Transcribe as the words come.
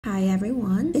Hi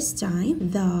everyone, this time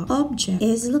the object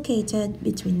is located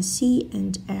between C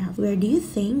and F. Where do you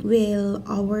think will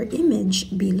our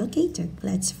image be located?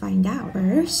 Let's find out.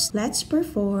 First, let's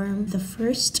perform the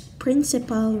first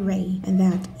principal ray, and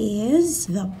that is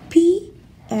the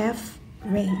PF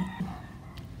ray.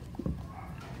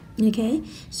 Okay,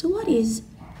 so what is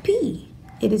P?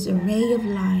 It is a ray of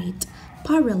light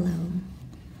parallel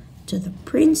to the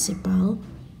principal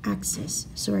axis.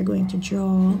 So we're going to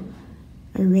draw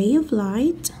a ray of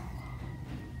light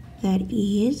that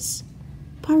is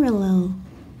parallel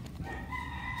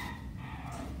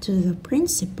to the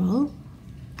principal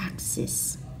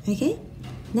axis. Okay,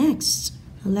 next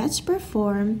let's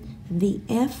perform the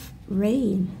F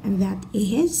ray, and that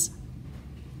is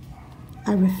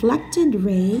a reflected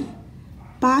ray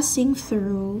passing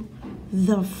through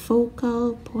the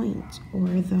focal point or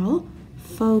the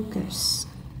focus.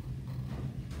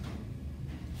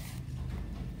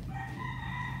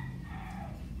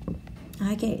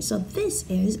 Okay, so this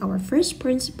is our first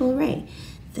principal ray.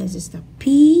 This is the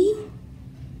PF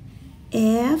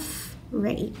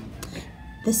ray.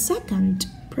 The second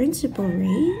principal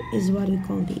ray is what we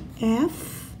call the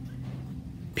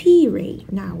FP ray.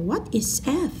 Now, what is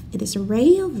F? It is a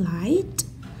ray of light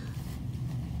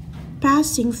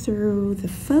passing through the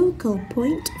focal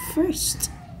point first.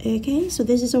 Okay, so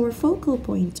this is our focal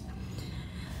point.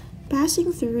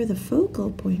 Passing through the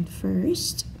focal point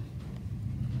first.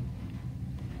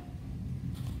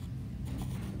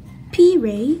 P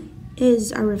ray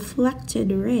is a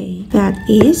reflected ray that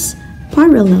is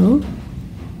parallel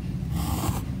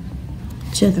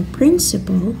to the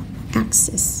principal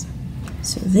axis.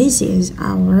 So this is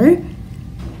our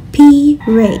P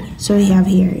ray. So we have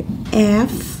here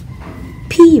F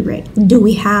P ray. Do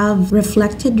we have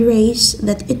reflected rays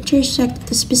that intersect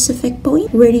at a specific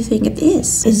point? Where do you think it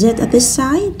is? Is it at this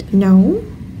side? No.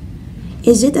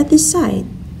 Is it at this side?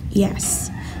 Yes.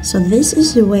 So this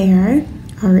is where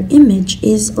our image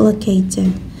is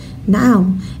located.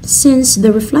 Now, since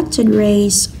the reflected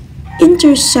rays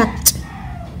intersect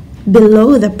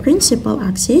below the principal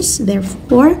axis,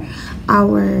 therefore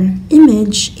our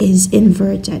image is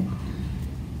inverted.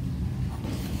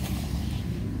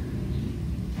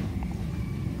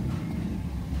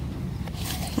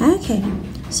 Okay,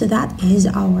 so that is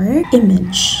our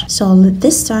image. So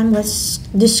this time let's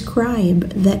describe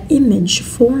the image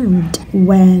formed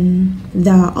when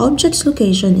the object's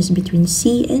location is between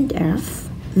C and F.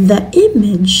 The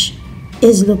image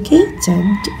is located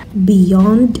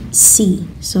beyond C.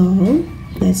 So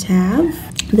let's have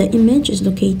the image is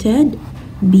located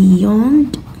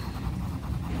beyond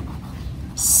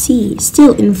C,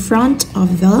 still in front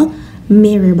of the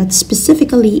mirror, but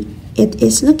specifically it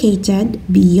is located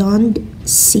beyond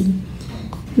C.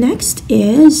 Next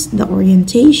is the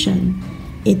orientation.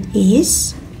 It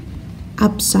is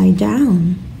upside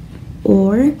down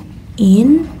or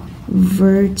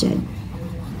inverted.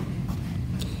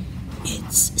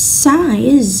 Its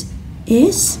size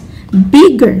is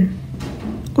bigger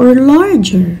or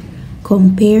larger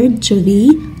compared to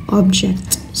the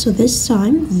object. So this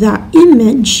time the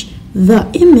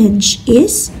image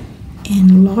is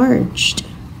enlarged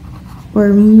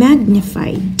or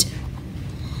magnified,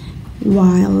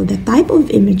 while the type of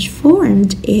image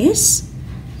formed is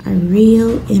a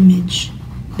real image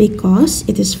because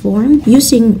it is formed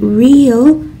using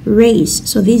real rays.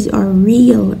 So these are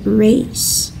real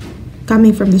rays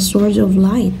coming from the source of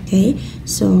light. Okay,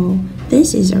 so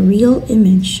this is a real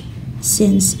image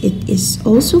since it is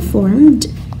also formed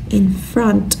in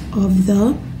front of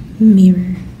the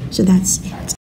mirror. So that's it.